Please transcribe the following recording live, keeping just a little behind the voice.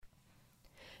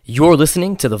You're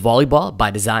listening to the Volleyball by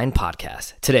Design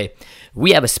podcast. Today,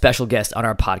 we have a special guest on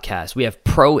our podcast. We have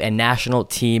pro and national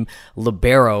team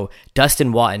Libero,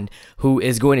 Dustin Watten, who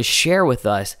is going to share with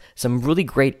us some really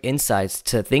great insights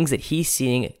to things that he's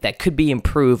seeing that could be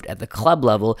improved at the club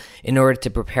level in order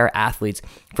to prepare athletes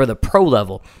for the pro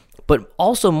level. But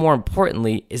also more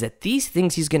importantly is that these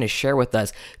things he's going to share with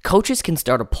us, coaches can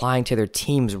start applying to their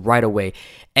teams right away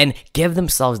and give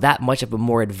themselves that much of a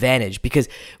more advantage because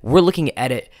we're looking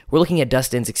at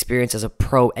Dustin's experience as a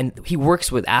pro, and he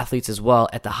works with athletes as well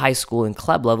at the high school and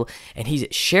club level, and he's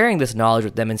sharing this knowledge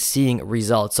with them and seeing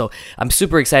results. So I'm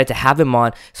super excited to have him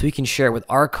on so he can share it with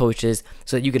our coaches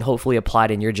so that you can hopefully apply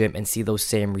it in your gym and see those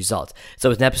same results.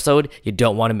 So it's an episode you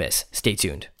don't want to miss. Stay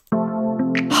tuned.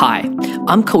 Hi,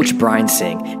 I'm Coach Brian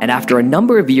Singh, and after a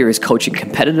number of years coaching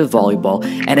competitive volleyball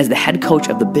and as the head coach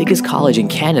of the biggest college in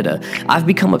Canada, I've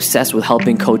become obsessed with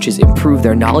helping coaches improve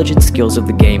their knowledge and skills of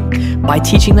the game by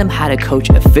teaching them how to coach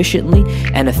efficiently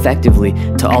and effectively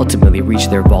to ultimately reach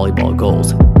their volleyball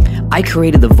goals. I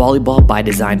created the Volleyball by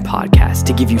Design podcast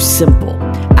to give you simple,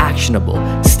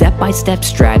 actionable, step-by-step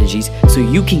strategies so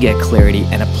you can get clarity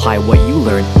and apply what you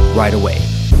learn right away.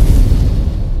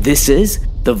 This is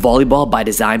the Volleyball by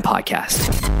Design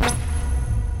podcast.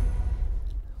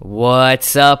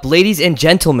 What's up, ladies and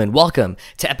gentlemen? Welcome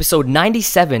to episode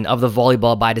 97 of the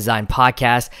Volleyball by Design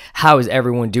podcast. How is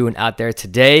everyone doing out there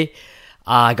today?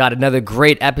 I got another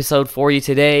great episode for you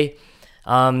today.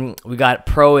 We got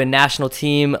pro and national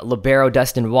team Libero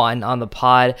Dustin Watten on the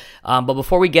pod. But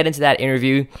before we get into that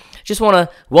interview, just want to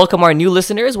welcome our new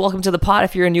listeners. Welcome to the pod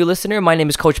if you're a new listener. My name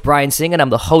is Coach Brian Singh, and I'm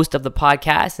the host of the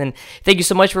podcast. And thank you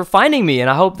so much for finding me.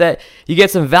 And I hope that you get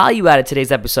some value out of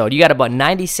today's episode. You got about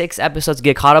 96 episodes to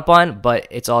get caught up on, but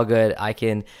it's all good. I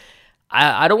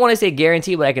don't want to say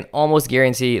guarantee, but I can almost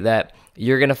guarantee that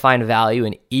you're going to find value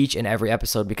in each and every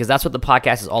episode because that's what the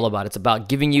podcast is all about. It's about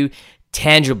giving you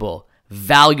tangible,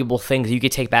 valuable things that you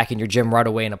could take back in your gym right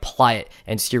away and apply it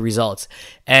and see your results.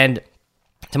 And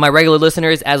to my regular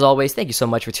listeners, as always, thank you so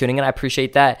much for tuning in. I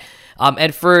appreciate that.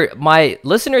 And for my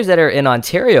listeners that are in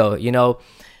Ontario,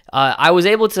 I was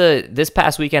able to, this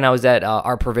past weekend, I was at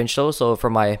our provincial. So for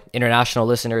my international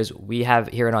listeners, we have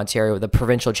here in Ontario the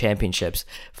provincial championships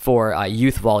for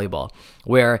youth volleyball,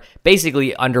 where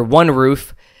basically under one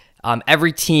roof,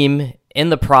 every team in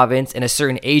the province in a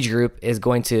certain age group is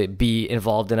going to be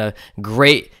involved in a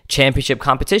great championship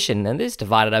competition. And this is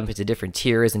divided up into different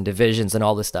tiers and divisions and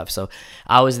all this stuff. So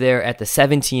I was there at the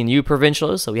 17U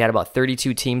provincials. So we had about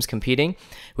 32 teams competing,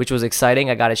 which was exciting.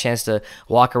 I got a chance to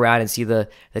walk around and see the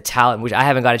talent, which I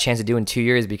haven't got a chance to do in 2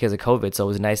 years because of COVID. So it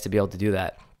was nice to be able to do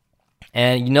that.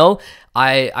 And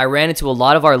I ran into a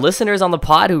lot of our listeners on the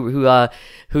pod who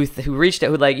reached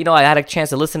out, I had a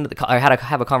chance to listen to I had to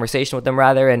have a conversation with them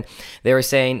rather, and they were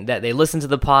saying that they listened to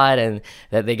the pod and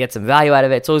that they get some value out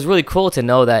of it. So it was really cool to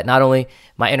know that not only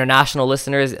my international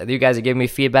listeners, you guys are giving me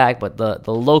feedback, but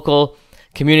the local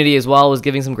community as well was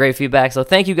giving some great feedback. So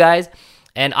thank you guys.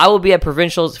 And I will be at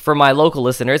provincials for my local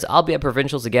listeners. I'll be at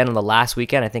provincials again on the last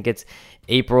weekend. I think it's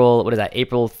April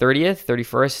 30th,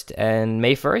 31st, and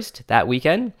May 1st, that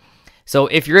weekend. So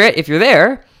if you're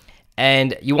there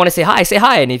and you want to say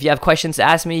hi. And if you have questions to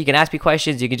ask me, you can ask me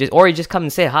questions. You can just come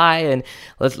and say hi, and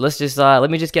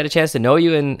let me just get a chance to know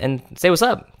you and say what's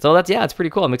up. So it's pretty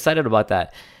cool. I'm excited about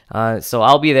that. So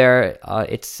I'll be there.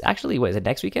 It's actually, is it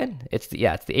next weekend? It's the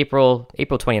April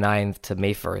 29th to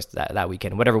May 1st, that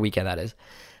weekend, whatever weekend that is.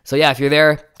 So if you're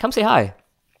there, come say hi,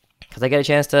 because I get a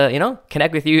chance to,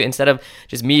 connect with you instead of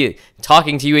just me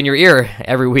talking to you in your ear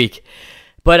every week.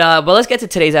 But let's get to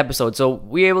today's episode. So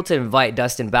we were able to invite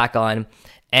Dustin back on,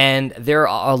 and there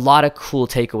are a lot of cool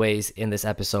takeaways in this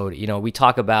episode. We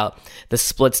talk about the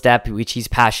split step, which he's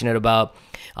passionate about.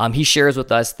 He shares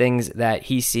with us things that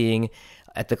he's seeing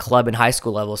at the club and high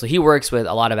school level. So he works with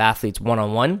a lot of athletes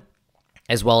one-on-one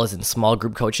as well as in small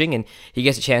group coaching, and he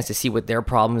gets a chance to see what their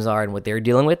problems are and what they're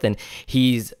dealing with. And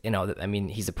he's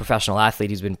a professional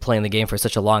athlete. He's been playing the game for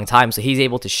such a long time, so he's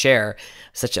able to share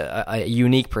such a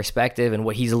unique perspective and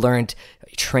what he's learned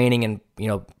training and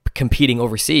competing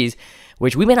overseas,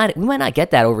 which we might not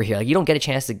get that over here. Like, you don't get a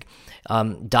chance to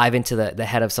dive into the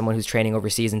head of someone who's training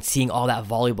overseas and seeing all that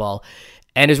volleyball.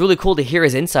 And it's really cool to hear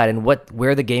his insight and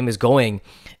where the game is going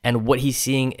and what he's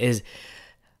seeing is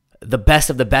the best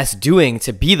of the best doing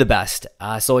to be the best.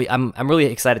 So I'm really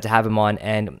excited to have him on,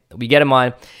 and we get him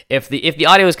on. If the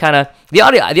audio is the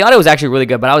audio was actually really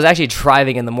good, but I was actually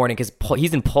driving in the morning because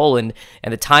he's in Poland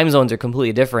and the time zones are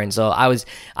completely different. So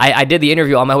I did the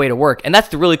interview on my way to work, and that's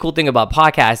the really cool thing about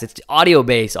podcasts. It's audio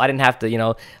based, so I didn't have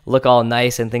to look all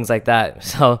nice and things like that.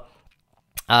 So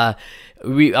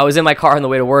I was in my car on the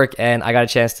way to work, and I got a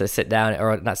chance to sit down,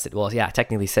 or not sit, well, yeah,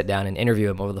 technically sit down and interview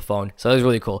him over the phone. So it was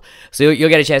really cool. So you'll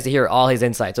get a chance to hear all his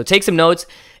insights. So take some notes.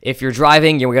 If you're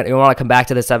driving, you want to come back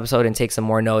to this episode and take some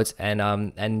more notes.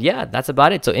 And yeah, that's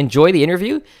about it. So enjoy the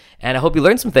interview, and I hope you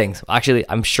learned some things. Actually,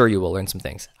 I'm sure you will learn some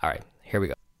things. All right, here we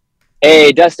go.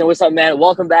 Hey, Dustin, what's up, man?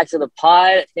 Welcome back to the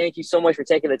pod. Thank you so much for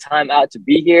taking the time out to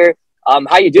be here.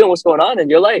 How you doing? What's going on in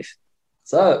your life?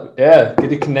 What's up? Yeah, good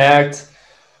to connect.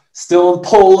 Still in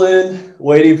Poland,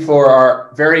 waiting for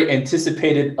our very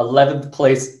anticipated 11th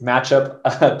place matchup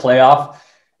playoff.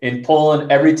 In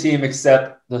Poland, every team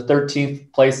except the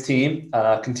 13th place team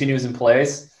continues in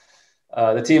place.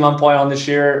 The team I'm playing on this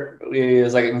year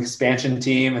is like an expansion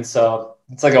team, and so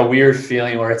it's like a weird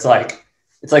feeling where it's like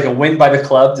a win by the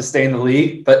club to stay in the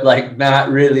league, but like not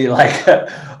really like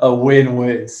a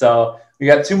win-win. So we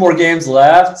got 2 more games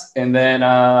left, and then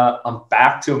I'm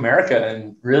back to America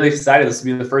and really excited. This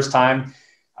will be the first time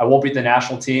I won't beat the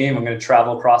national team. I'm going to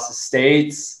travel across the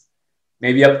states,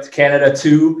 maybe up to Canada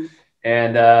too,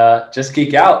 and just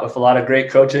geek out with a lot of great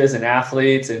coaches and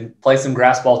athletes and play some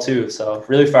grass ball too. So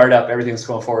really fired up. Everything's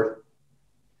going forward.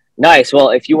 Nice. Well,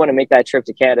 if you want to make that trip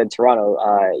to Canada and Toronto,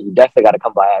 you definitely got to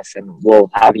come by us, and we'll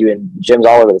have you in gyms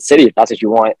all over the city if that's what you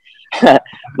want.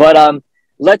 But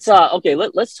let's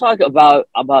talk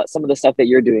about some of the stuff that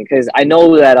you're doing, because I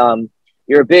know that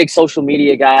you're a big social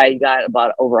media guy. You got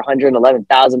about over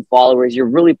 111,000 followers. You're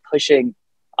really pushing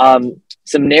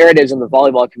some narratives in the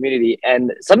volleyball community,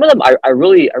 and some of them I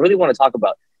really want to talk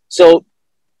about. So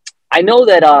I know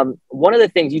that one of the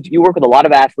things, you work with a lot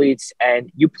of athletes, and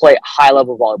you play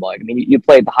high-level volleyball. I mean, you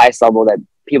play at the highest level that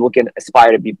people can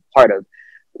aspire to be part of.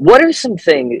 What are some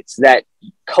things that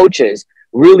coaches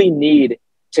really need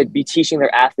to be teaching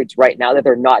their athletes right now that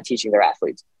they're not teaching their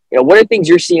athletes? You know, what are things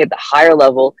you're seeing at the higher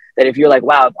level that if you're like,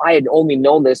 wow, if I had only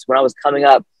known this when I was coming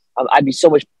up, I'd be so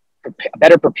much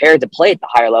better prepared to play at the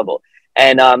higher level?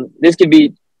 And this could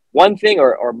be one thing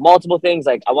or multiple things.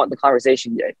 Like, I want the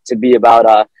conversation to be about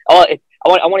I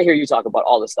want to hear you talk about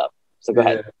all this stuff. So go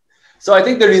ahead. So I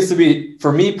think there needs to be,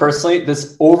 for me personally,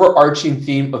 this overarching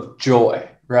theme of joy,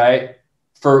 right?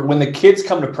 For when the kids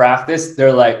come to practice,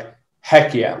 they're like,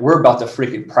 heck yeah, we're about to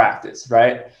freaking practice,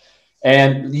 right?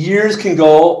 And years can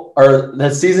go, or the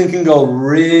season can go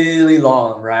really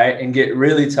long, right? And get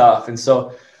really tough. And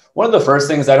so one of the first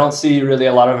things I don't see really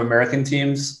a lot of American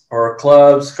teams or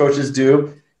clubs, coaches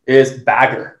do is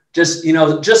bagger.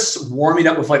 Just warming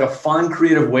up with like a fun,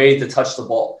 creative way to touch the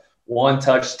ball. 1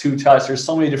 touch, 2 touch. There's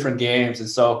so many different games. And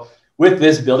so with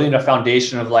this, building a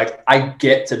foundation of like, I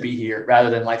get to be here rather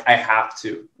than like, I have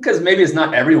to. Because maybe it's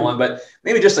not everyone, but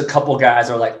maybe just a couple guys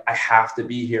are like, I have to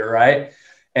be here, right?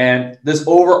 And this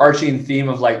overarching theme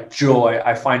of like joy,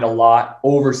 I find a lot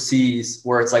overseas,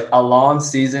 where it's like a long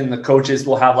season, the coaches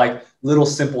will have like little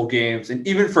simple games. And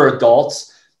even for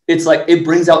adults, it's like, it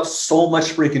brings out so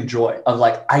much freaking joy of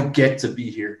like, I get to be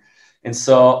here. And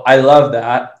so I love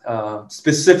that.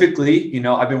 Specifically,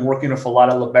 I've been working with a lot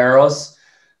of Liberos,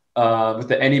 with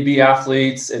the NEB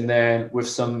athletes, and then with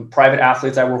some private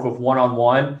athletes I work with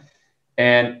one-on-one.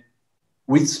 And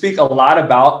we speak a lot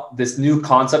about this new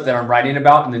concept that I'm writing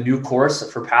about in the new course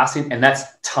for passing, and that's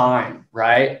time,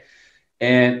 right?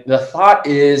 And the thought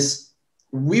is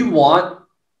we want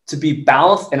to be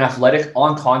balanced and athletic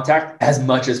on contact as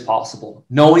much as possible,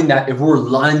 knowing that if we're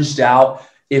lunged out,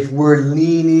 if we're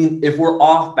leaning, if we're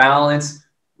off balance,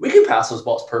 we can pass those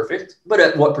balls perfect, but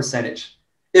at what percentage?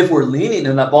 If we're leaning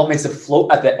and that ball makes it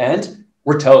float at the end,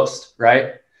 we're toast,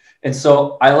 right? And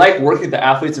so I like working with the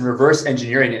athletes and reverse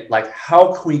engineering it. Like,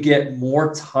 how can we get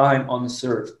more time on the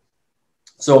serve?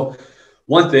 So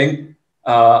one thing,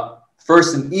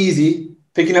 first and easy,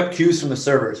 picking up cues from the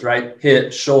servers, right?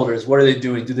 Hips, shoulders, what are they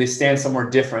doing? Do they stand somewhere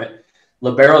different?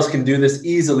 Liberos can do this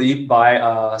easily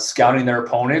by scouting their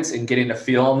opponents and getting a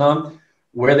feel on them.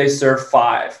 Where they serve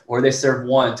 5, where they serve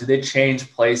 1, do they change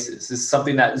places? This is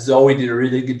something that Zoe did a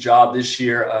really good job this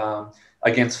year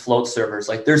against float servers.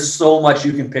 Like, there's so much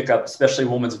you can pick up, especially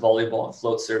women's volleyball and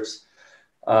float serves.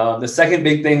 The second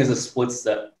big thing is a split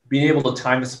step, being able to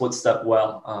time the split step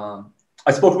well.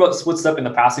 I spoke about split step in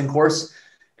the passing course,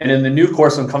 and in the new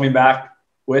course I'm coming back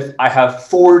with, I have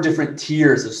 4 different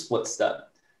tiers of split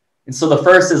step. And so the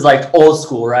first is like old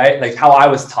school, right? Like how I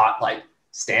was taught, like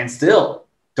stand still,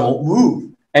 don't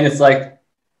move. And it's like,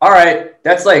 all right,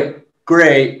 that's like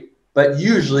great. But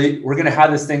usually we're going to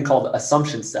have this thing called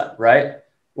assumption step, right?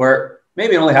 Where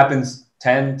maybe it only happens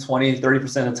 10, 20,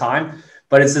 30% of the time,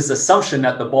 but it's this assumption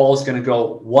that the ball is going to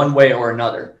go one way or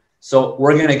another. So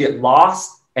we're going to get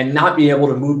lost and not be able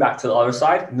to move back to the other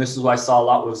side. And this is what I saw a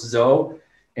lot with Zoe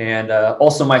and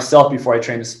also myself before I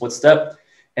trained a split step.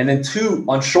 And then 2,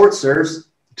 on short serves,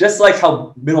 just like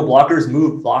how middle blockers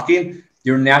move blocking,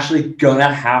 you're naturally going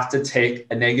to have to take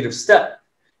a negative step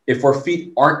if our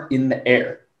feet aren't in the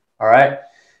air. All right.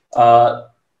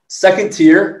 Second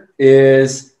tier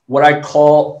is what I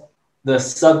call the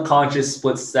subconscious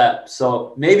split step.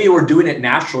 So maybe we're doing it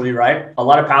naturally, right? A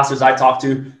lot of passers I talk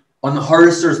to, on the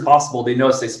hardest serves possible, they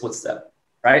notice they split step,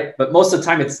 right? But most of the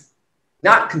time it's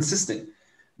not consistent.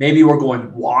 Maybe we're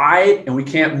going wide and we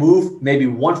can't move. Maybe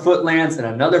one foot lands and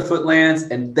another foot lands.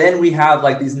 And then we have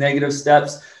like these negative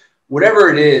steps. Whatever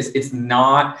it is, it's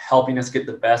not helping us get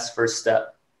the best first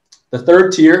step. The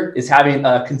third tier is having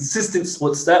a consistent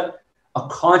split step, a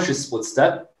conscious split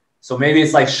step. So maybe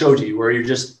it's like shoji, where you're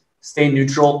just staying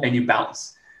neutral and you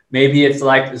bounce. Maybe it's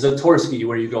like Zatorsky,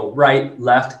 where you go right,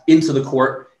 left, into the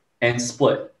court and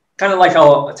split. Kind of like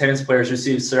how tennis players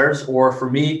receive serves. Or for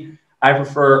me, I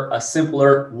prefer a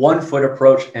simpler 1 foot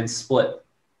approach and split.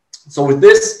 So with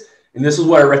this, and this is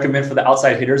what I recommend for the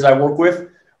outside hitters I work with,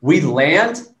 we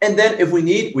land, and then if we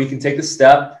need, we can take a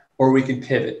step or we can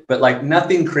pivot, but like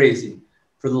nothing crazy.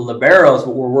 For the liberos,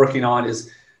 what we're working on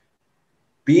is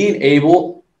being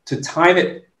able to time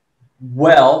it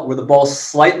well, where the ball's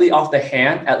slightly off the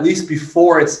hand, at least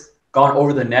before it's gone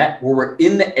over the net, where we're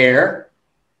in the air,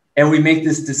 and we make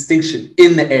this distinction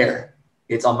in the air.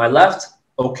 It's on my left,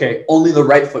 okay, only the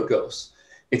right foot goes.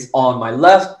 It's on my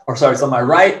left, it's on my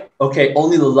right, okay,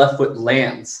 only the left foot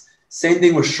lands. Same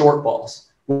thing with short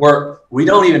balls, where we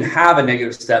don't even have a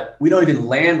negative step. We don't even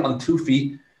land on 2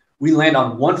 feet. We land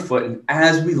on 1 foot. And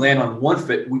as we land on 1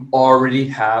 foot, we already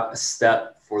have a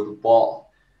step for the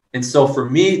ball. And so for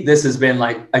me, this has been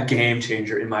like a game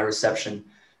changer in my reception.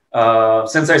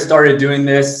 Since I started doing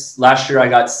this, last year I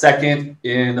got 2nd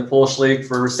in the Polish League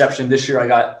for reception. This year I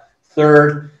got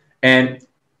 3rd. And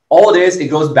all it is, it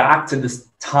goes back to this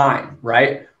time,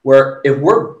 right? Where if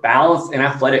we're balanced and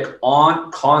athletic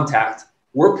on contact,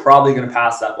 we're probably going to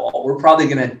pass that ball. We're probably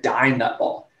going to dime that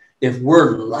ball. If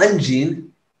we're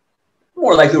lunging,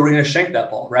 more likely we're going to shank that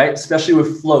ball, right? Especially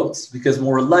with floats, because when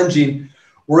we're lunging,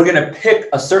 we're going to pick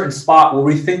a certain spot where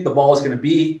we think the ball is going to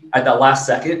be at that last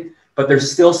second, but there's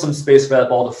still some space for that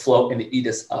ball to float and to eat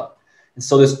us up. And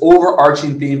so this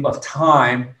overarching theme of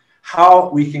time, how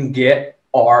we can get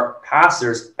our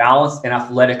passers balanced and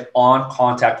athletic on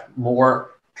contact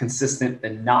more consistent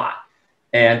than not.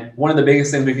 And one of the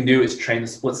biggest things we can do is train the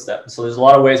split step. So there's a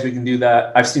lot of ways we can do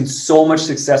that. I've seen so much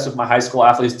success with my high school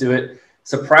athletes do it.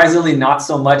 Surprisingly, not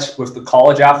so much with the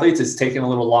college athletes. It's taken a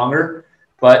little longer,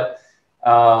 but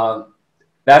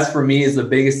that's for me is the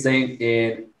biggest thing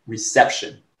in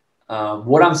reception.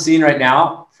 What I'm seeing right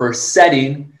now for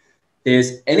setting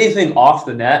is anything off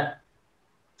the net.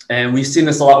 And we've seen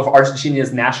this a lot with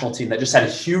Argentina's national team that just had a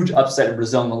huge upset in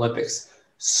Brazil in the Olympics.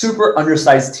 Super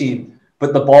undersized team,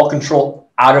 but the ball control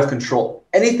out of control.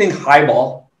 Anything high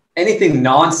ball, anything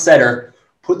non-setter,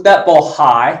 put that ball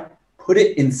high, put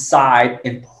it inside,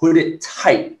 and put it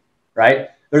tight, right?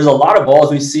 There's a lot of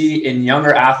balls we see in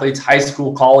younger athletes, high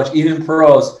school, college, even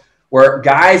pros, where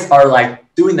guys are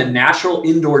like doing the natural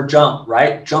indoor jump,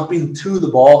 right? Jumping to the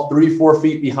ball 3-4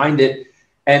 feet behind it,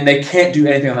 and they can't do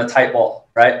anything on the tight ball,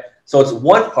 right? So it's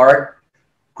one part,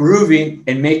 grooving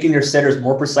and making your setters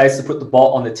more precise to put the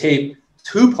ball on the tape.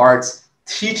 2 parts,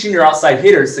 teaching your outside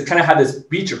hitters to kind of have this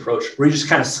beach approach where you just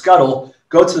kind of scuttle,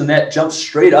 go to the net, jump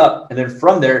straight up, and then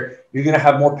from there, you're going to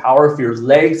have more power for your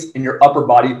legs and your upper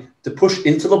body to push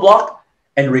into the block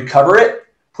and recover it,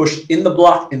 push in the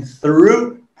block and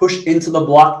through, push into the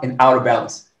block and out of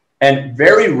bounds. And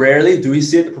very rarely do we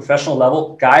see at the professional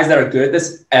level, guys that are good at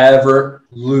this ever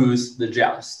lose the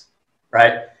joust,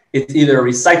 right? It's either a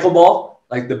recycle ball,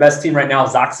 like the best team right now,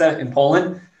 Zaksa in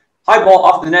Poland, high ball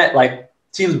off the net, like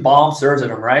teams bomb serves at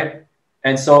them, right?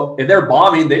 And so if they're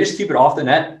bombing, they just keep it off the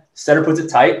net, setter puts it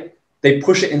tight, they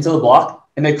push it into the block,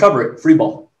 and they cover it, free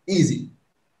ball, easy.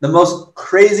 The most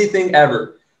crazy thing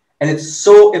ever. And it's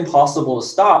so impossible to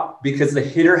stop because the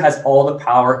hitter has all the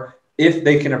power if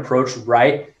they can approach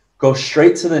right, go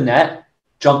straight to the net,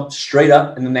 jump straight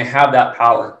up, and then they have that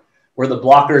power where the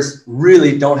blockers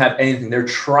really don't have anything. They're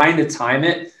trying to time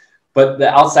it, but the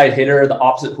outside hitter, the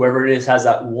opposite, whoever it is, has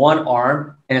that one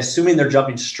arm, and assuming they're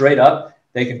jumping straight up,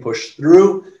 they can push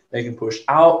through, they can push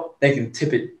out, they can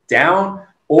tip it down,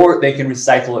 or they can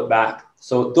recycle it back.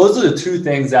 So those are the 2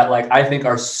 things that like I think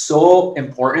are so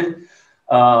important.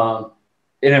 And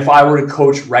if I were to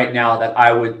coach right now, that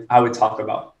I would talk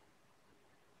about.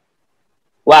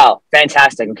 Wow,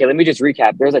 fantastic. Okay, let me just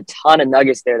recap. There's a ton of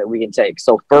nuggets there that we can take.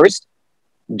 So first,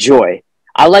 joy.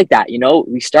 I like that. You know,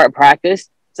 we start practice.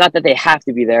 It's not that they have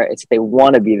to be there. It's that they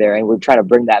want to be there. And we're trying to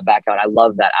bring that back out. I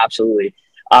love that. Absolutely.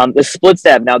 The split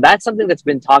step. Now that's something that's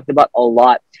been talked about a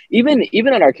lot. Even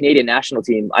on our Canadian national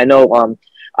team, I know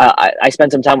I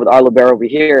spent some time with our Libero over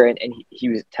here, and he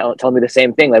was telling me the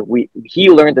same thing. Like he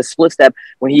learned the split step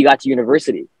when he got to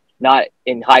university, not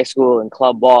in high school and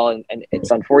club ball, and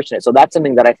it's unfortunate. So that's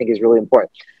something that I think is really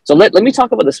important. So let me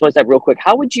talk about the split step real quick.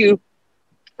 How would you?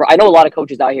 I know a lot of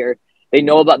coaches out here, they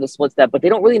know about the split step, but they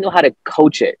don't really know how to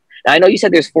coach it. Now I know you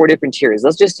said there's 4 different tiers.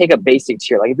 Let's just take a basic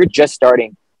tier. Like if you're just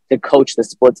starting to coach the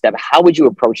split step, how would you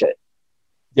approach it?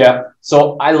 Yeah.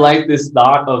 So I like this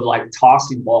thought of like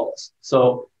tossing balls.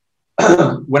 So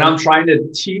when I'm trying to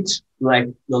teach like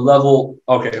the level,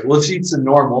 okay, we'll teach the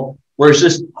normal where it's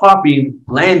just hopping,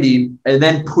 landing, and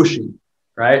then pushing,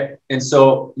 right? And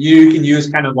so you can use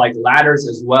kind of like ladders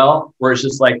as well, where it's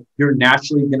just like you're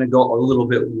naturally going to go a little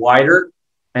bit wider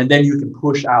and then you can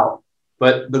push out.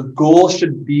 But the goal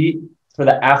should be for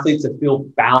the athlete to feel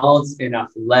balanced and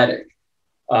athletic.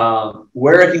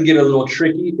 Where it can get a little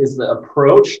tricky is the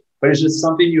approach, but it's just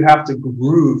something you have to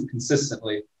groove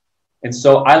consistently. And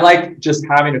so I like just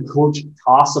having a coach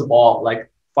toss a ball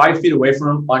like 5 feet away from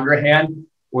them, underhand,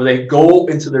 where they go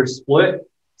into their split.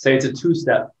 Say it's a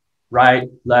 2-step, right,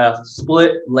 left,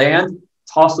 split, land,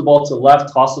 toss the ball to the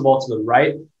left, toss the ball to the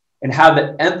right, and have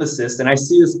the emphasis. And I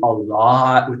see this a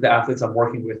lot with the athletes I'm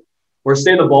working with, where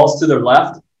say the ball's to their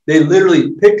left, they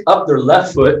literally pick up their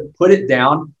left foot, put it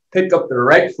down, pick up their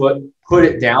right foot, put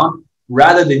it down,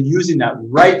 rather than using that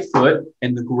right foot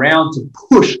and the ground to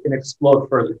push and explode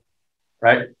further,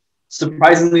 right?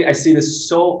 Surprisingly, I see this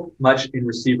so much in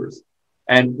receivers.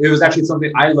 And it was actually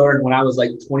something I learned when I was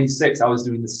like 26. I was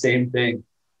doing the same thing.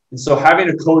 And so having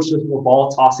a coach just for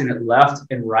ball tossing it left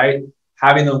and right,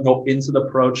 having them go into the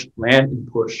approach, land,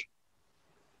 and push.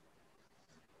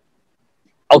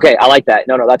 Okay, I like that.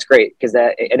 No, that's great because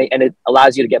it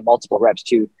allows you to get multiple reps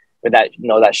too with that,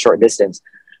 that short distance.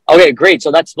 Okay, great.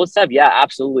 So that split step, yeah,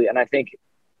 absolutely. And I think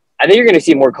you're going to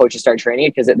see more coaches start training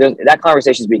it because that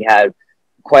conversation is being had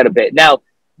quite a bit. Now,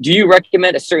 do you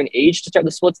recommend a certain age to start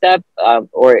the split step,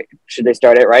 or should they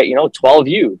start it right?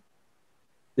 12U.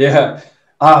 Yeah.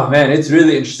 Oh man, it's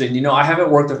really interesting. I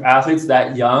haven't worked with athletes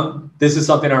that young. This is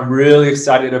something I'm really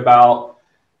excited about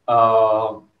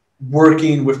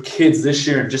working with kids this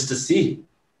year, just to see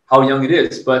how young it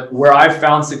is. But where I've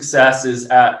found success is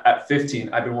at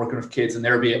 15. I've been working with kids and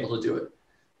they'll be able to do it.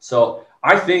 So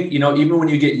I think, even when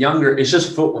you get younger, it's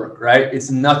just footwork, right?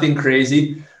 It's nothing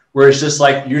crazy, where it's just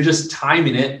like you're just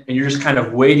timing it and you're just kind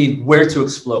of waiting where to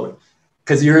explode,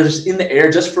 because you're just in the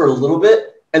air just for a little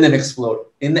bit and then explode.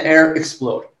 In the air,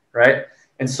 explode, right?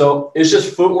 And so it's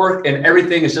just footwork, and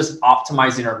everything is just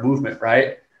optimizing our movement,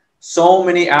 right? So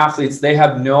many athletes, they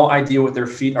have no idea what their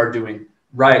feet are doing.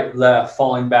 Right, left,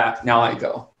 falling back, now I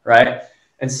go, right?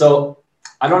 And so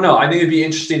I don't know. I think it'd be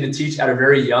interesting to teach at a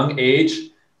very young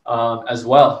age as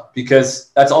well,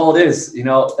 because that's all it is.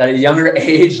 At a younger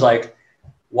age, like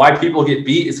why people get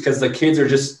beat is because the kids are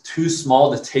just too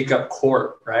small to take up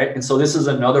court, right? And so this is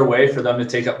another way for them to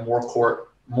take up more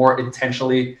court, more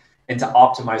intentionally, and to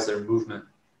optimize their movement.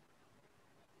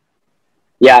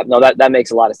 Yeah, no, that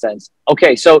makes a lot of sense.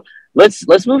 Okay, so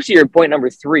let's move to your point number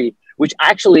 3, which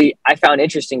actually I found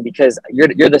interesting because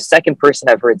you're the second person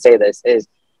I've heard say this, is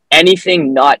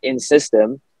anything not in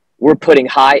system, we're putting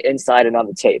high, inside, and on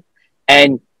the tape.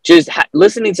 And just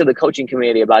listening to the coaching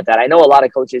community about that, I know a lot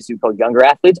of coaches who coach younger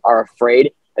athletes are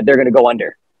afraid that they're going to go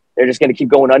under. They're just going to keep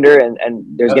going under, and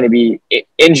there's going to be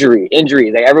injuries.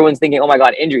 Like everyone's thinking, oh my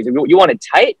God, injuries. You want it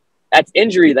tight? That's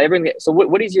injury. So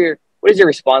what is your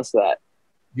response to that?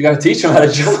 You got to teach them how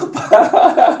to jump.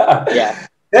 Yeah.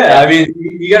 Yeah, I mean,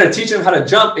 you got to teach them how to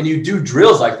jump, and you do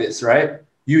drills like this, right?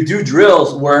 You do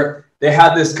drills where they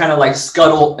have this kind of like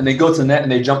scuttle, and they go to the net and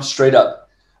they jump straight up.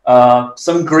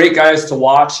 Some great guys to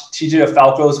watch. TJ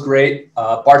DeFalco is great.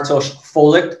 Bartosz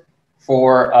Folik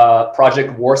for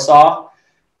Project Warsaw.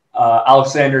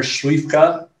 Aleksander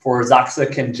Szlifka for Zaksa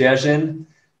Kędzierzyn,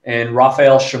 and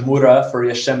Rafael Szamura for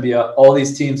Jastrzębia. All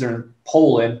these teams are in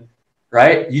Poland,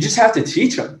 right? You just have to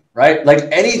teach them, right? Like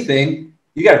anything,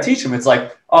 you got to teach them. It's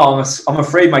like, oh, I'm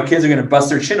afraid my kids are going to bust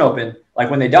their chin open, like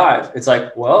when they dive. It's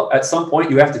like, well, at some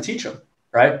point you have to teach them,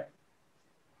 right?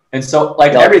 And so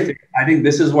like everything, I think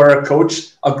this is where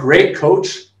a great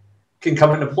coach can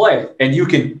come into play, and you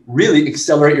can really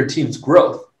accelerate your team's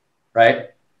growth,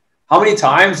 right? How many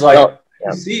times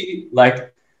you see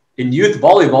like in youth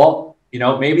volleyball,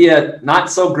 maybe a not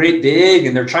so great dig,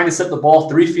 and they're trying to set the ball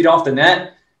 3 feet off the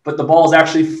net, but the ball is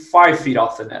actually 5 feet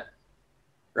off the net,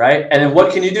 right? And then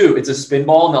what can you do? It's a spin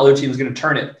ball, and the other team is going to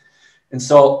turn it. And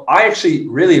so I actually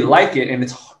really like it, and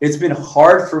it's been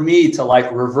hard for me to like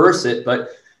reverse it. But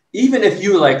even if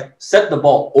you like set the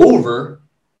ball over,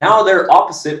 Now their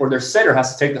opposite or their setter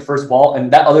has to take the first ball,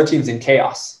 and that other team's in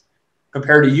chaos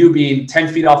compared to you being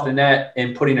 10 feet off the net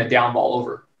and putting a down ball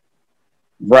over.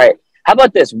 Right. How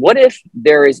about this? What if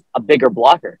there is a bigger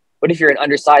blocker? What if you're an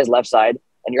undersized left side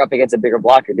and you're up against a bigger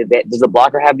blocker? Does the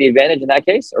blocker have the advantage in that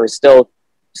case, or still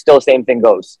same thing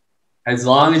goes? As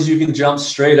long as you can jump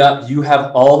straight up, you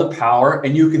have all the power,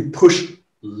 and you can push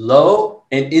low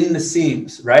and in the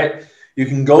seams, right? You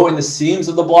can go in the seams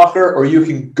of the blocker, or you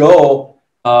can go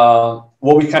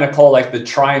what we kind of call like the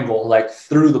triangle, like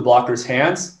through the blocker's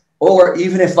hands. Or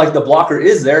even if like the blocker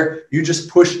is there, you just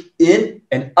push in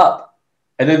and up,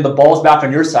 and then the ball's back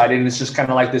on your side, and it's just kind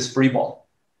of like this free ball.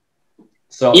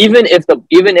 So even if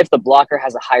the blocker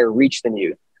has a higher reach than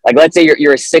you, like let's say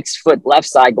you're a 6 foot left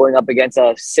side going up against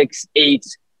a 6'8",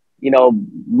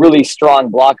 really strong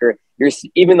blocker.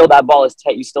 Even though that ball is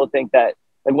tight, you still think that,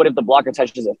 like, what if the blocker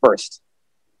touches it first?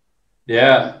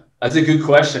 Yeah, that's a good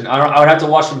question. I would have to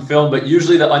watch some film, but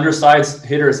usually the undersized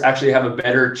hitters actually have a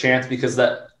better chance because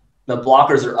the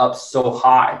blockers are up so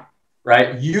high,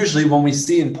 right? Usually when we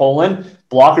see in Poland,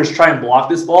 blockers try and block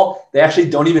this ball, they actually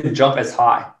don't even jump as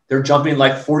high. They're jumping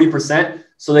like 40%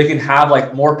 so they can have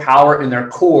like more power in their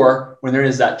core when there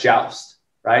is that joust,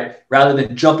 right? Rather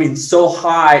than jumping so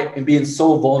high and being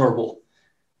so vulnerable.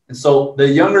 And so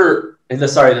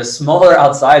the smaller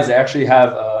outsides, they actually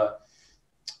have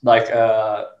the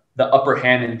upper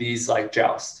hand in these like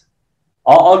jousts.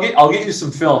 I'll get you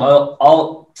some film.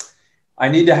 I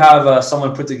need to have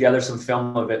someone put together some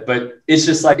film of it, but it's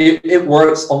just like it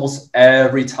works almost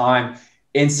every time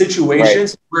in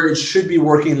situations where it should be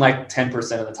working like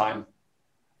 10% of the time.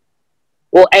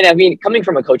 Well, and I mean, coming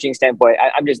from a coaching standpoint,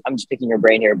 I'm just picking your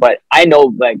brain here, but I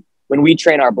know like when we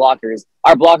train our blockers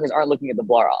aren't looking at the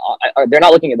ball. They're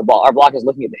not looking at the ball. Our blocker is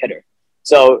looking at the hitter.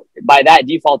 So by that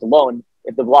default alone,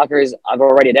 if the blockers have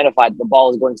already identified the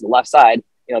ball is going to the left side,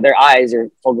 their eyes are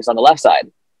focused on the left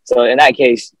side. So in that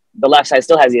case, the left side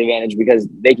still has the advantage because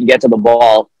they can get to the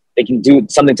ball. They can do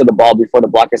something to the ball before the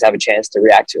blockers have a chance to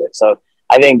react to it. So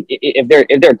I think if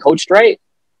they're coached right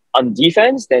on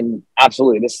defense, then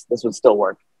absolutely this would still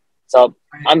work. So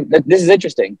this is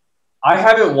interesting. I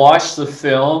haven't watched the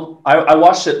film. I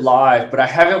watched it live, but I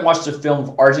haven't watched the film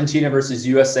of Argentina versus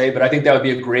USA, but I think that would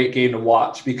be a great game to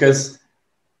watch because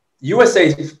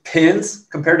USA's pins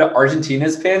compared to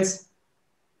Argentina's pins,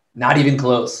 not even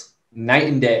close. Night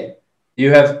and day.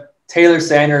 You have Taylor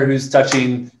Sander, who's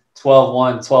touching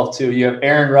 12-1, 12-2. You have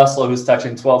Aaron Russell, who's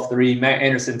touching 12-3. Matt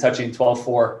Anderson touching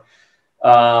 12-4.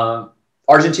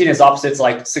 Argentina's opposite's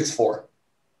like 6'4".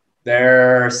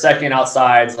 Their second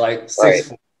outside's like 6'4".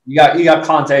 Right. You got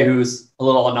Conte, who's a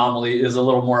little anomaly, is a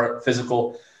little more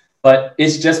physical. But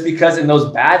it's just because in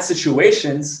those bad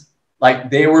situations, like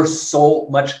they were so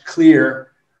much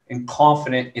clear and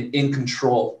confident and in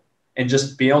control. And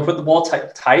just being able to put the ball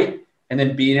tight and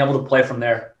then being able to play from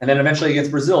there. And then eventually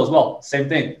against Brazil as well, same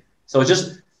thing. So it's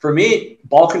just, for me,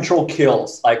 ball control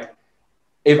kills. Like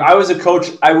if I was a coach,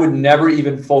 I would never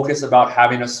even focus about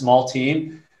having a small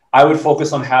team. I would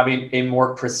focus on having a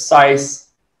more precise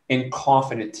and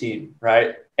confident team,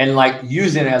 right? And like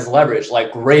using it as leverage.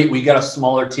 Like, great, we got a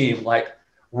smaller team. Like,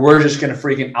 we're just going to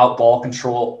freaking out ball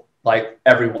control like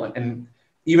everyone. And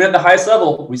even at the highest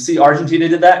level, we see Argentina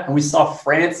did that, and we saw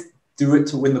France do it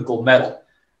to win the gold medal.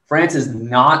 France is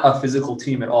not a physical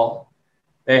team at all.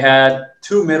 They had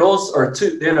they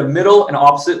had a middle and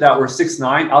opposite that were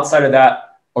 6'9". Outside of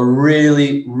that, a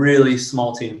really, really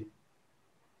small team.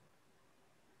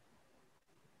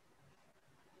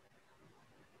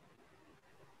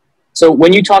 So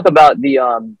when you talk about the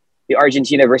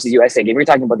Argentina versus USA game, you're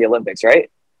talking about the Olympics,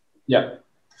 right? Yeah.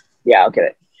 Yeah.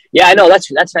 Okay. Yeah, I know.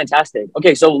 That's fantastic.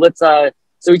 Okay, so let's.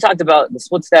 So we talked about the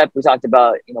split step. We talked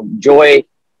about joy,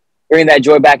 bringing that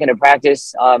joy back into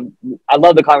practice. I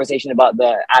love the conversation about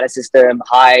the ATA system,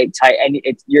 high, tight, and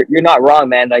you're not wrong,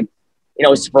 man. Like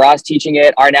it's for us teaching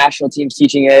it, our national team's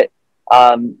teaching it.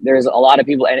 There's a lot of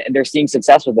people, and they're seeing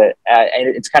success with it,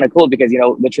 and it's kind of cool because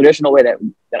the traditional way that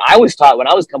I was taught when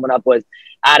I was coming up was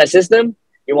ATA system.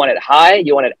 You want it high,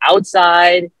 you want it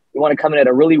outside, you want to come in at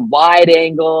a really wide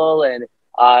angle, and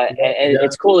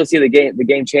it's cool to see the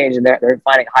game change, and they're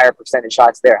finding higher percentage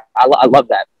shots there. I love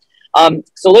that.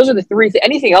 So those are the three.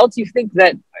 Anything else you think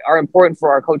that are important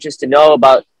for our coaches to know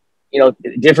about,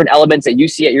 different elements that you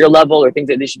see at your level, or things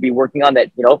that they should be working on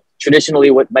that,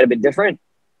 traditionally what might have been different?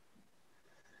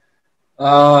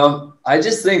 I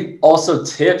just think also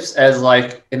tips as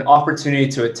like an opportunity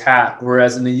to attack.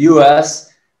 Whereas in the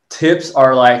US, tips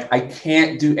are like, I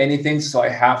can't do anything, so I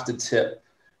have to tip.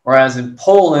 Whereas in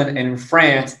Poland and in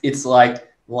France, it's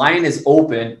like line is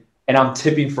open and I'm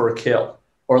tipping for a kill.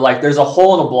 or like there's a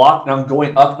hole in the block and I'm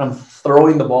going up and I'm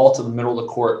throwing the ball to the middle of the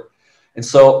court. And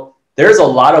so there's a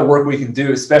lot of work we can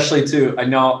do, especially too. I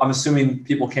know I'm assuming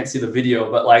people can't see the video,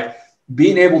 but like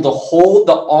being able to hold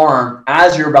the arm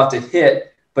as you're about to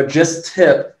hit, but just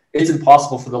tip, it's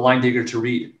impossible for the line digger to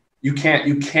read. You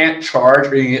can't charge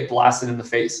or you get blasted in the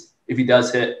face if he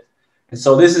does hit. And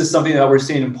so this is something that we're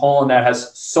seeing in Poland that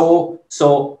has so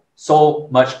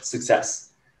much success.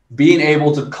 Being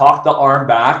able to cock the arm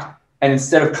back, and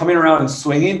instead of coming around and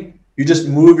swinging, you just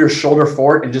move your shoulder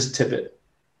forward and just tip it.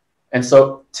 And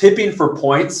so tipping for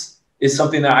points is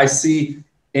something that I see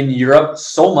in Europe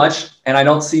so much, and I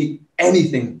don't see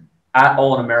anything at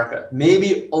all in America.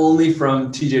 Maybe only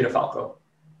from TJ DeFalco.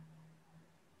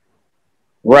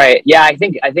 Right. Yeah, I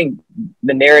think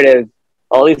the narrative,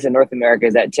 at least in North America,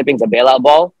 is that tipping's a bailout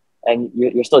ball, and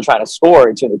you're still trying to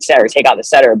score to an extent or take out the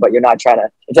setter, but you're not trying to.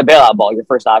 It's a bailout ball. Your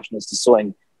first option is to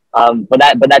swing. But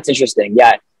that's interesting.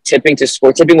 Yeah, tipping to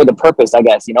score, tipping with a purpose, I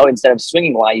guess. Instead of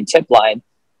swinging line, you tip line.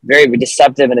 Very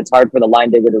deceptive, and it's hard for the line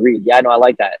digger to read. Yeah, no, I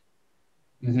like that.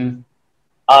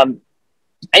 Mm-hmm.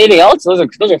 Anything else? Those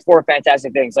are 4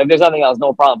 fantastic things. So if there's nothing else,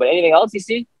 no problem. But anything else you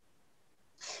see?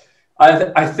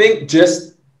 I think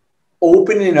just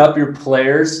opening up your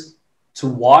players to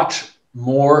watch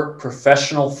more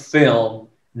professional film,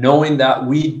 knowing that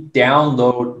we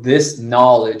download this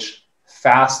knowledge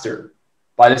faster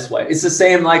by this way. It's the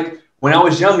same like when I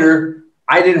was younger,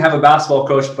 I didn't have a basketball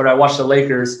coach, but I watched the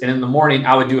Lakers, and in the morning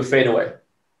I would do a fadeaway.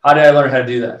 How did I learn how to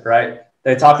do that, right?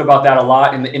 They talk about that a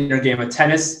lot in the inner game of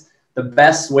tennis. The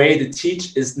best way to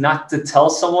teach is not to tell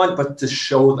someone, but to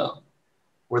show them,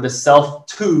 where the self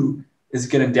too is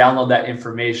going to download that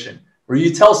information. Where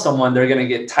you tell someone, they're going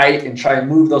to get tight and try and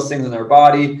move those things in their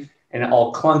body and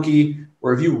all clunky.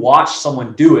 Where if you watch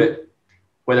someone do it,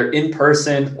 whether in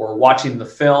person or watching the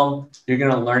film, you're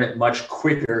going to learn it much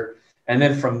quicker. And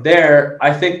then from there,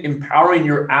 I think empowering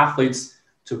your athletes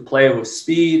to play with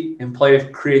speed and play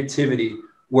with creativity,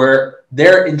 where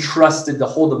they're entrusted to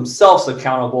hold themselves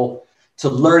accountable to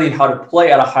learning how to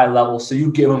play at a high level. So you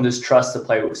give them this trust to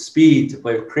play with speed, to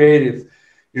play with creative.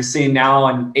 You're seeing now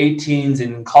in 18s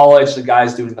in college, the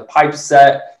guys doing the pipe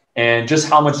set and just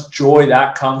how much joy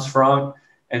that comes from.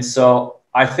 And so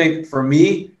I think for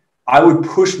me, I would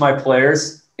push my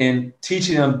players in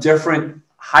teaching them different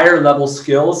higher level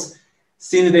skills,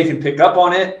 seeing that they can pick up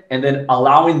on it, and then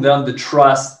allowing them the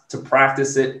trust to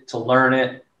practice it, to learn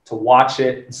it, to watch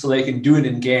it, so they can do it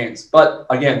in games. But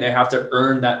again, they have to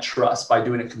earn that trust by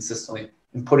doing it consistently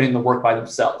and putting in the work by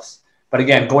themselves. But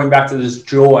again, going back to this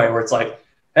joy where it's like,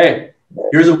 hey,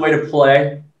 here's a way to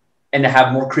play and to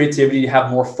have more creativity, to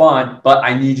have more fun, but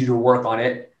I need you to work on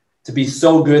it to be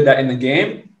so good that in the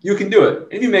game, you can do it.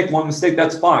 If you make one mistake,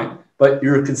 that's fine. But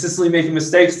you're consistently making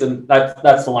mistakes, then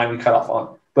that's the line we cut off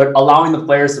on. But allowing the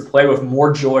players to play with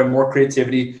more joy, more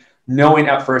creativity, knowing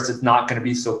at first it's not going to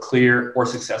be so clear or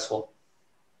successful.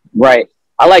 Right.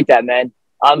 I like that, man.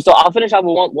 So I'll finish up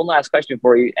with one last question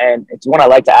for you, and it's one I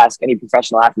like to ask any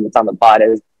professional athlete that's on the pod.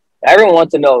 Is everyone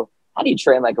wants to know, how do you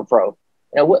train like a pro?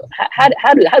 How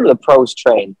do the pros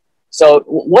train? So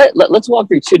let's walk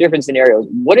through 2 different scenarios.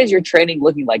 What is your training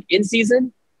looking like in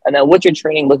season, and then what's your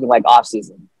training looking like off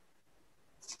season?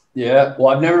 Yeah,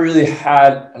 well, I've never really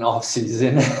had an off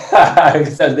season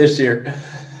except this year.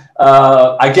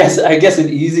 I guess an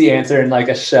easy answer and like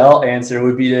a shell answer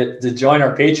would be to join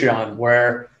our Patreon,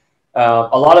 where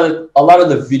a lot of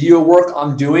the video work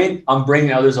I'm doing, I'm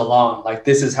bringing others along. Like,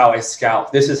 this is how I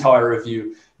scout. This is how I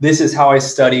review. This is how I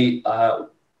study.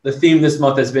 The theme this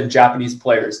month has been Japanese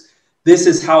players. This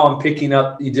is how I'm picking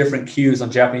up the different cues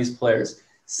on Japanese players.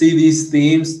 See these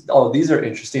themes. Oh, these are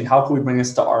interesting. How can we bring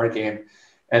this to our game?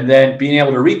 And then being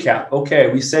able to recap. Okay,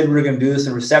 we said we were going to do this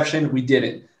in reception. We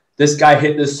didn't. This guy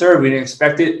hit this serve. We didn't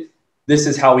expect it. This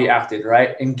is how we acted,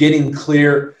 right? And getting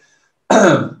clear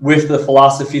with the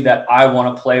philosophy that I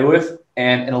want to play with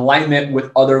and in alignment with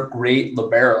other great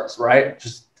liberos, right?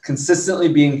 Just consistently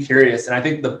being curious. And I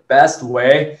think the best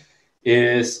way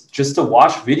is just to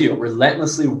watch video,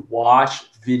 relentlessly watch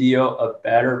video of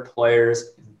better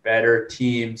players and better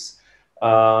teams.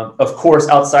 Of course,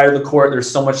 outside of the court, there's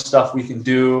so much stuff we can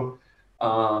do.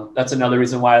 That's another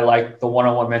reason why I like the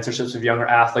one-on-one mentorships of younger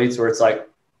athletes, where it's like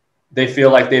they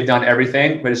feel like they've done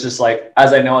everything, but it's just like,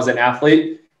 as I know as an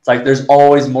athlete, it's like there's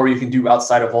always more you can do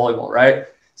outside of volleyball, right?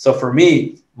 So for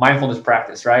me, mindfulness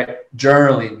practice, right?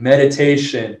 Journaling,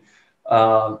 meditation,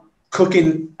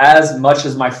 cooking as much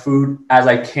as my food as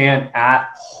I can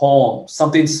at home.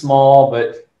 Something small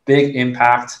but big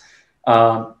impact.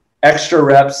 Extra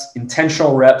reps,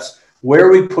 intentional reps. Where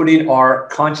are we putting our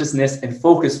consciousness and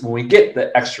focus when we get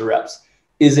the extra reps?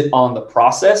 Is it on the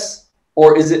process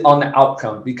or is it on the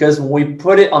outcome? Because when we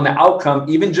put it on the outcome,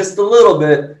 even just a little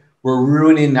bit, we're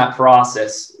ruining that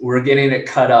process. We're getting it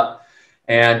cut up,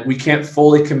 and we can't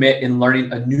fully commit in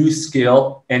learning a new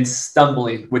skill and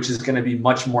stumbling, which is going to be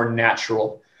much more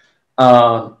natural.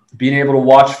 Being able to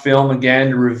watch film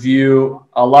again, review.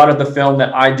 A lot of the film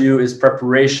that I do is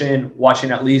preparation,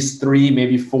 watching at least 3,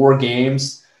 maybe 4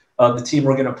 games of the team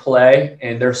we're going to play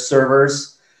and their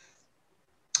servers.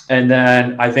 And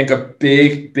then I think a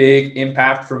big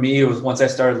impact for me was once I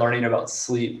started learning about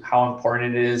sleep, how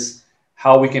important it is,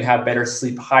 how we can have better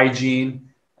sleep hygiene,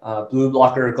 blue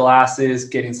blocker glasses,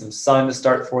 getting some sun to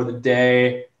start for the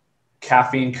day,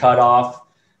 caffeine cutoff,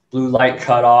 blue light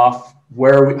cutoff,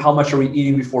 how much are we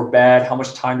eating before bed, how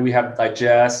much time do we have to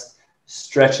digest,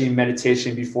 stretching,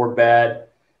 meditation before bed.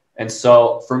 And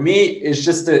so for me, it's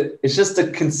just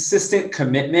a consistent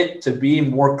commitment to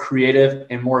being more creative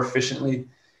and more efficiently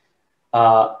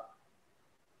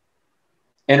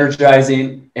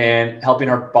energizing and helping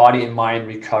our body and mind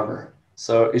recover.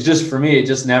 So it's just, for me,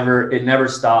 it never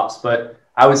stops. But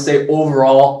I would say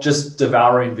overall, just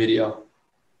devouring video.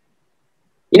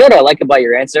 You know what I like about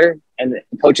your answer, and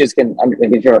coaches can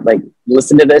like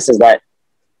listen to this, is that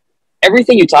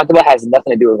everything you talk about has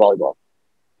nothing to do with volleyball.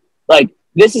 Like,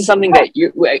 this is something that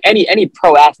any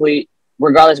pro athlete,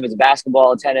 regardless if it's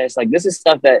basketball, tennis, like, this is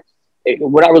stuff that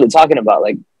we're not really talking about,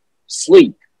 like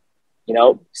sleep,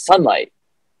 sunlight,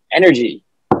 energy.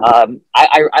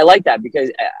 I like that, because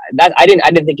that I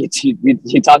didn't think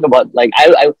you talk about, like,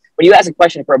 I when you ask a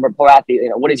question for a pro athlete,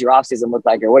 what does your off season look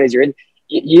like, or what is your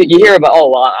you hear about, oh,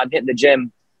 well, I'm hitting the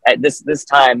gym at this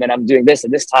time, and I'm doing this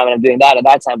at this time, and I'm doing that at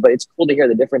that time. But it's cool to hear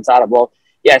the different side of, well,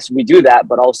 yes, we do that,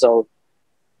 but also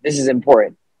this is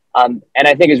important. And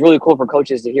I think it's really cool for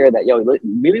coaches to hear that,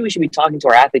 maybe we should be talking to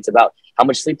our athletes about how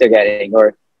much sleep they're getting,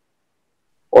 or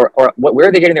where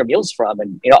are they getting their meals from,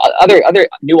 and other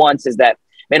nuances that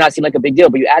may not seem like a big deal,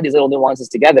 but you add these little nuances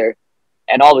together,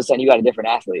 and all of a sudden you got a different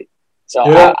athlete. So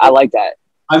yeah. I like that.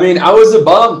 I mean, I was a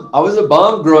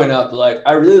bum growing up. Like,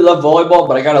 I really love volleyball,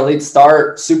 but I got a late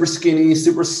start, super skinny,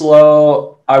 super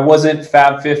slow. I wasn't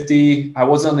Fab 50. I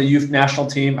wasn't on the youth national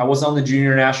team. I wasn't on the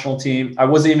junior national team. I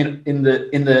wasn't even in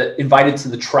the invited to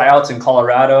the tryouts in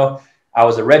Colorado. I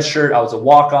was a redshirt. I was a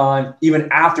walk-on. Even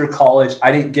after college,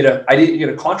 I didn't get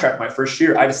a contract my first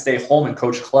year. I had to stay home and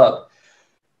coach club.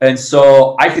 And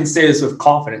so I can say this with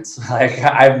confidence. Like,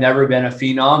 I've never been a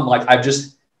phenom. Like, I've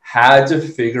just had to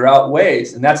figure out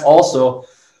ways. And that's also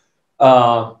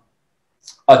a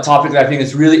topic that I think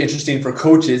is really interesting for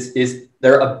coaches, is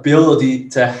their ability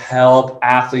to help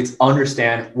athletes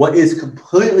understand what is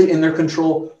completely in their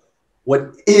control,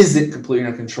 what isn't completely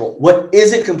in their control. What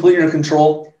isn't completely in their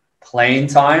control? Playing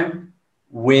time,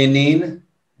 winning,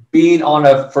 being on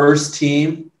a first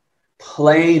team,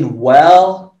 playing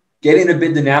well, getting a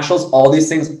bid to nationals. All these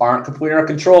things aren't completely in our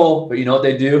control, but you know what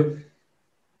they do?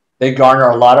 They garner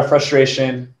a lot of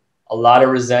frustration, a lot of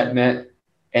resentment,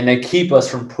 and they keep us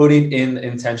from putting in the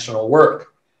intentional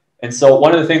work. And so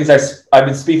one of the things I've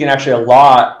been speaking actually a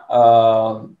lot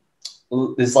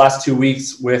these last 2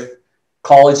 weeks with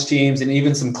college teams and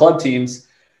even some club teams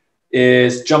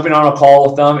is jumping on a call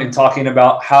with them and talking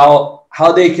about how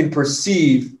they can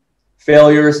perceive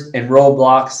failures and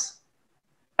roadblocks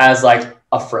as like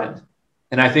a friend.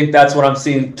 And I think that's what I'm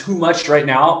seeing too much right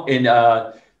now in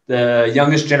the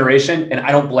youngest generation, and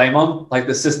I don't blame them. Like,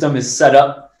 the system is set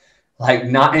up like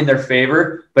not in their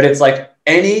favor, but it's like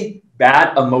any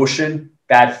bad emotion,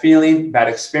 bad feeling, bad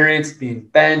experience, being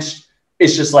benched,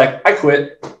 it's just like, I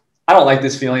quit. I don't like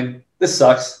this feeling. This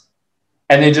sucks.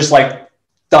 And then just like,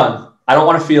 done. I don't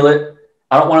want to feel it.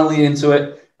 I don't want to lean into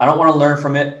it. I don't want to learn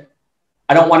from it.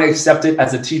 I don't want to accept it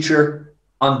as a teacher.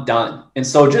 I'm done. And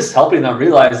so just helping them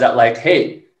realize that, like,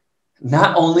 hey,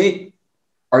 not only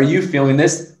are you feeling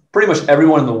this, pretty much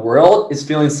everyone in the world is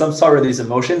feeling some sort of these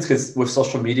emotions, because with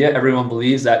social media, everyone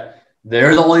believes that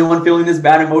they're the only one feeling this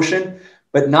bad emotion.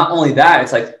 But not only that,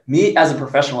 it's like, me as a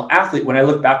professional athlete, when I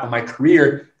look back on my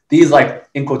career, these, like,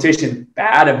 in quotation,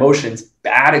 bad emotions,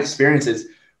 bad experiences,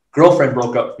 girlfriend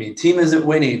broke up with me, team isn't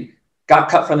winning, got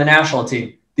cut from the national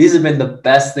team. These have been the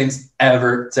best things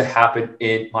ever to happen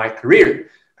in my career,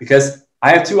 because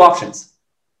I have 2 options.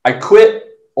 I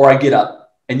quit or I get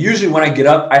up. And usually when I get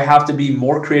up, I have to be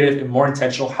more creative and more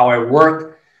intentional how I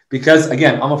work, because,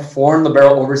 again, I'm a foreign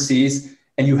libero overseas,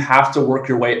 and you have to work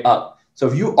your way up. So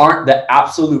if you aren't the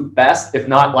absolute best, if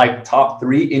not like top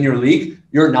 3 in your league,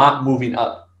 you're not moving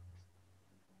up.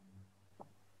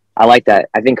 I like that.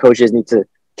 I think coaches need to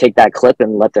take that clip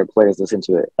and let their players listen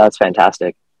to it. That's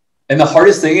fantastic. And the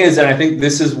hardest thing is, and I think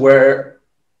this is where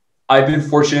I've been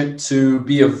fortunate to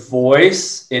be a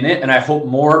voice in it, and I hope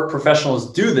more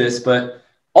professionals do this. But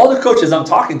all the coaches I'm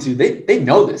talking to, they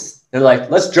know this. They're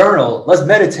like, let's journal, let's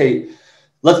meditate,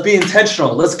 let's be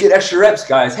intentional, let's get extra reps,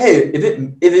 guys. Hey,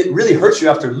 if it really hurts you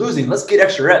after losing, let's get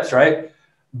extra reps, right?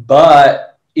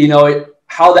 But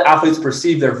how the athletes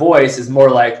perceive their voice is more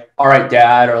like, all right,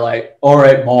 dad, or like, all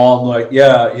right, mom, like,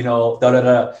 yeah, da da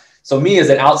da. So me as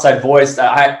an outside voice,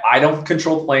 I don't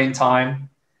control playing time.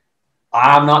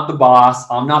 I'm not the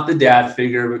boss. I'm not the dad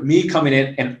figure, but me coming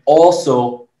in and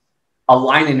also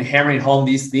aligning and hammering home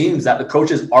these themes that the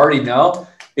coaches already know,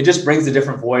 it just brings a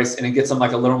different voice and it gets them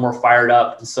like a little more fired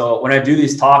up. And so when I do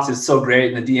these talks, it's so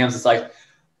great. In the DMs, it's like,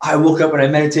 I woke up and I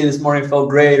meditated this morning, felt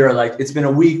great. Or like, it's been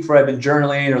a week for I've been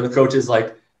journaling, or the coaches,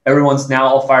 like, everyone's now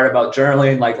all fired about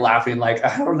journaling, like laughing, like,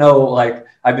 I don't know, like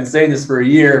I've been saying this for a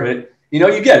year, but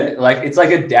you get it. Like, it's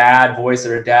like a dad voice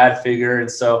or a dad figure. And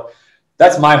so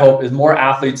that's my hope, is more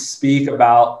athletes speak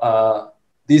about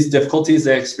these difficulties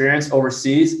they experience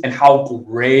overseas and how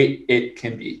great it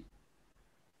can be.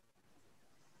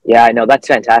 Yeah, I know. That's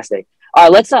fantastic.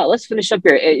 Let's finish up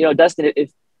here. Dustin,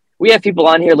 if we have people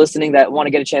on here listening that want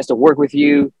to get a chance to work with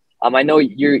you, I know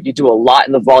you do a lot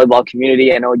in the volleyball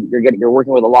community. I know you're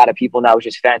working with a lot of people now, which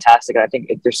is fantastic. And I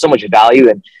think there's so much value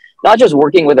in not just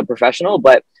working with a professional,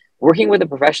 but working with a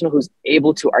professional who's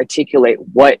able to articulate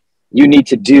what you need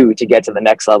to do to get to the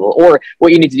next level, or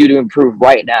what you need to do to improve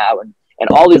right now, and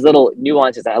all these little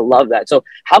nuances. I love that. So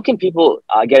how can people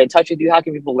get in touch with you? How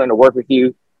can people learn to work with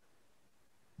you?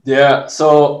 Yeah.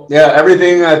 So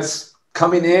everything that's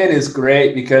coming in is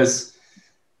great, because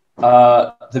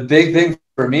the big thing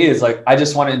for me is like, I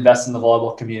just want to invest in the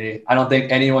volleyball community. I don't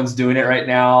think anyone's doing it right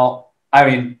now. I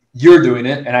mean, you're doing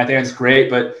it, and I think it's great,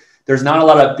 but there's not a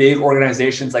lot of big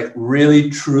organizations like really,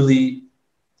 truly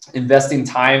investing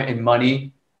time and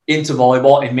money into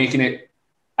volleyball and making it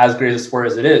as great a sport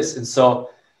as it is. And so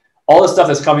all the stuff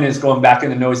that's coming in is going back in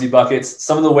the nosy buckets.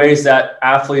 Some of the ways that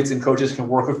athletes and coaches can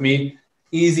work with me,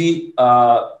 easy.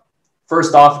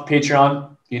 First off,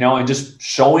 Patreon, and just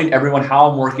showing everyone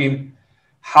how I'm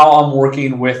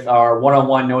working with our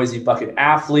one-on-one noisy bucket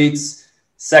athletes.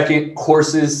 Second,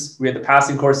 courses. We have the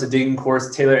passing course, the digging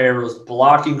course, Taylor Arrow's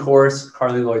blocking course,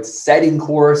 Carly Lloyd's setting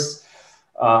course.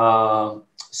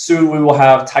 Soon we will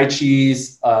have Tai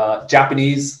Chi's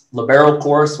Japanese Libero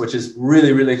course, which is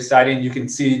really, really exciting. You can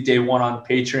see day one on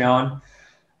Patreon.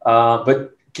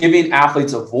 But giving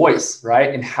athletes a voice,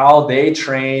 right, and how they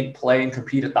train, play, and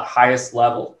compete at the highest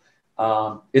level.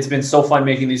 It's been so fun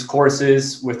making these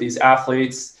courses with these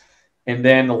athletes. And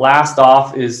then the last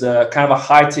off is kind of a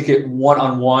high-ticket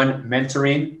one-on-one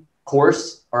mentoring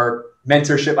course, or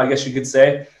mentorship, I guess you could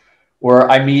say,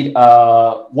 where I meet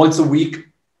once a week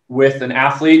with an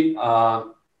athlete.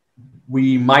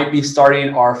 We might be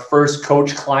starting our first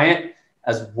coach client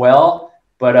as well,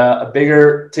 but a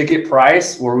bigger ticket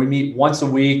price where we meet once a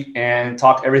week and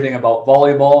talk everything about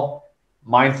volleyball,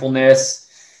 mindfulness.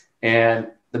 And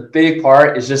the big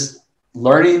part is just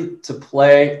learning to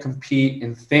play, compete,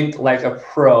 and think like a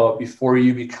pro before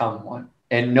you become one.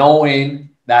 And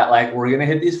knowing that, like, we're going to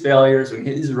hit these failures, we can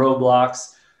hit these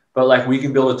roadblocks, but like, we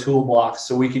can build a toolbox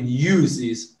so we can use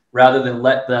these rather than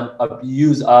let them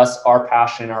abuse us, our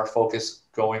passion, our focus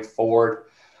going forward.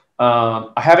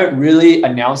 I haven't really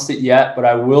announced it yet, but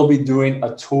I will be doing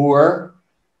a tour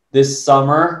this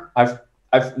summer.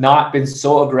 I've not been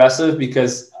so aggressive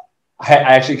because I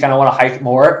actually kind of want to hike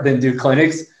more than do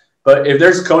clinics. But if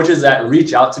there's coaches that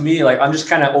reach out to me, like, I'm just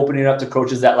kind of opening it up to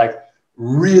coaches that like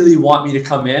really want me to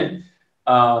come in.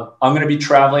 I'm going to be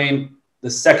traveling the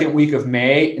second week of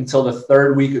May until the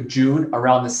third week of June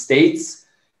around the States.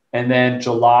 And then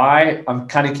July, I'm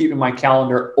kind of keeping my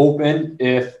calendar open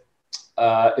if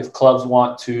clubs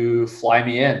want to fly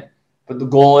me in. But the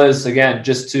goal is, again,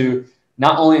 just to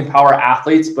not only empower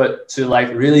athletes, but to like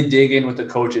really dig in with the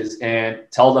coaches and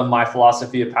tell them my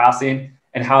philosophy of passing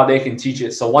and how they can teach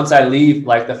it. So once I leave,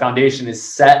 like, the foundation is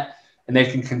set and they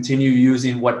can continue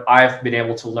using what I've been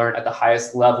able to learn at the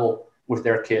highest level with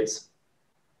their kids.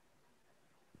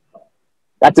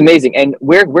 That's amazing. And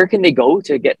where can they go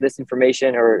to get this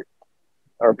information or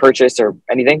purchase or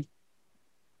anything?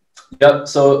 Yep.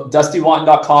 So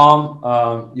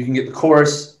dustywatten.com. You can get the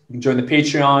course. You can join the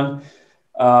Patreon.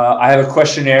 I have a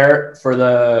questionnaire for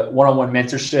the one-on-one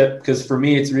mentorship, because for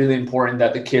me, it's really important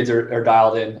that the kids are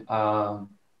dialed in.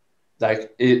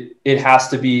 Like, it has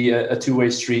to be a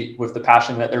two-way street with the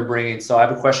passion that they're bringing. So I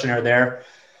have a questionnaire there.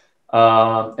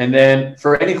 And then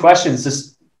for any questions,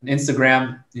 just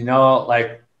Instagram,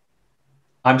 like,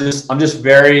 I'm just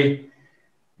very,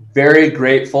 very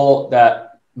grateful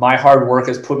that my hard work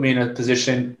has put me in a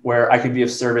position where I can be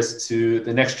of service to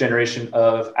the next generation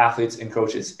of athletes and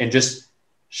coaches, and just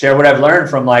share what I've learned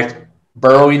from like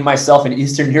burrowing myself in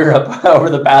Eastern Europe over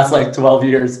the past like 12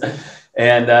 years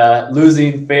and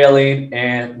losing, failing,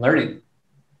 and learning.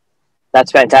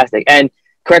 That's fantastic. And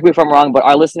correct me if I'm wrong, but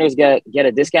our listeners get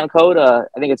a discount code. I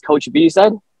think it's Coach B, you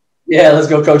said? Yeah, let's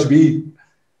go Coach B.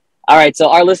 All right. So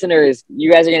our listeners,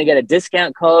 you guys are going to get a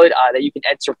discount code that you can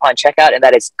enter upon checkout, and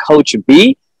that is Coach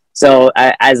B. So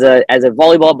as a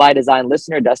Volleyball by Design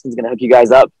listener, Dustin's going to hook you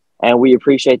guys up, and we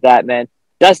appreciate that, man.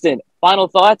 Dustin, final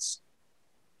thoughts?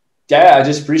 Yeah, I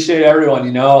just appreciate everyone.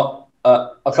 You know,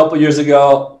 a couple years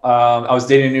ago, I was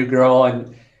dating a new girl,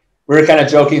 and we were kind of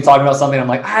joking, talking about something. I'm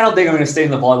like, I don't think I'm going to stay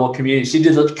in the volleyball community. She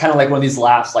did kind of like one of these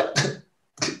laughs, like,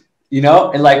 you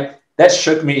know, and like that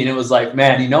shook me. And it was like,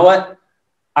 man, you know what?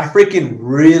 I freaking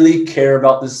really care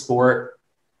about this sport.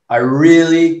 I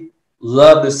really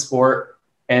love this sport.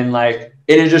 And like,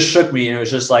 it just shook me. And it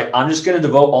was just like, I'm just going to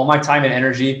devote all my time and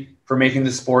energy for making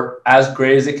the sport as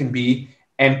great as it can be,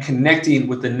 and connecting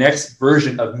with the next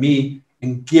version of me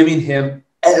and giving him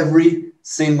every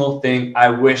single thing I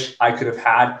wish I could have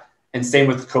had. And same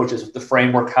with the coaches, with the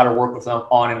framework, how to work with them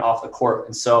on and off the court.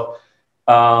 And so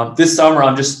this summer,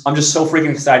 I'm just so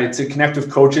freaking excited to connect with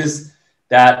coaches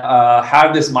that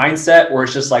have this mindset where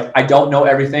it's just like, I don't know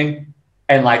everything,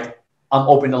 and like, I'm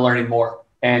open to learning more,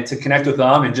 and to connect with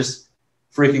them and just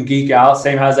freaking geek out.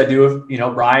 Same as I do with, you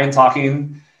know, Brian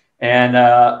talking. And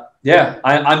yeah,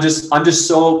 I'm just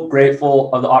so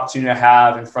grateful of the opportunity I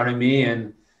have in front of me,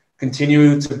 and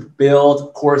continue to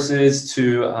build courses,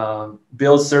 to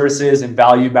build services and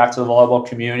value back to the volleyball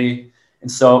community.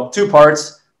 And so 2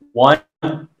 parts. 1,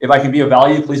 if I can be of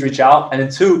value, please reach out. And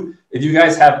then 2, if you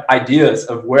guys have ideas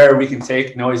of where we can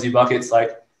take Noisy Buckets,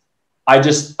 like I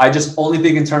just only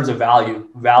think in terms of value.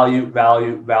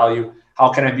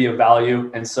 How can I be of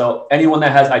value? And so anyone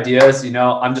that has ideas, you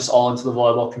know, I'm just all into the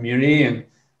volleyball community, and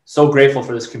so grateful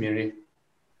for this community.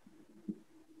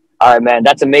 All right, man.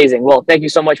 That's amazing. Well, thank you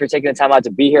so much for taking the time out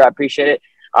to be here. I appreciate it.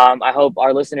 I hope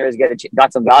our listeners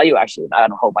got some value. Actually, I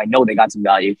don't hope. I know they got some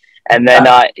value. And then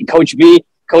Coach B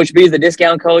is the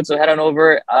discount code. So head on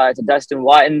over to Dustin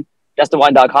Watten.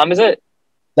 DustinWatten.com, is it?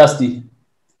 Dusty.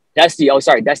 Oh,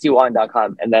 sorry.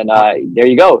 DustyWatten.com. And then there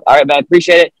you go. All right, man.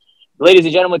 Appreciate it. Ladies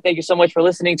and gentlemen, thank you so much for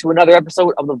listening to another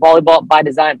episode of the Volleyball by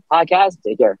Design podcast.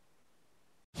 Take care.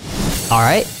 All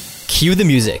right, cue the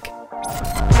music.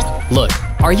 Look,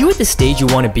 are you at the stage you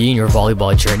want to be in your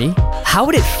volleyball journey? How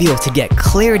would it feel to get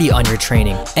clarity on your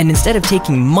training, and instead of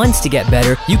taking months to get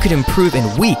better, you could improve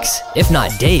in weeks, if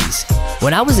not days?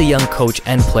 When I was a young coach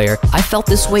and player, I felt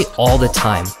this way all the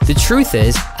time. The truth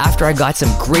is, after I got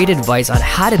some great advice on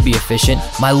how to be efficient,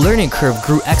 my learning curve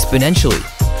grew exponentially.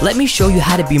 Let me show you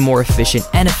how to be more efficient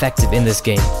and effective in this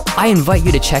game. I invite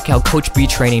you to check out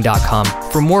CoachBTraining.com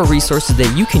for more resources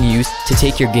that you can use to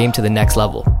take your game to the next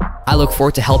level. I look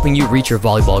forward to helping you reach your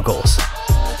volleyball goals.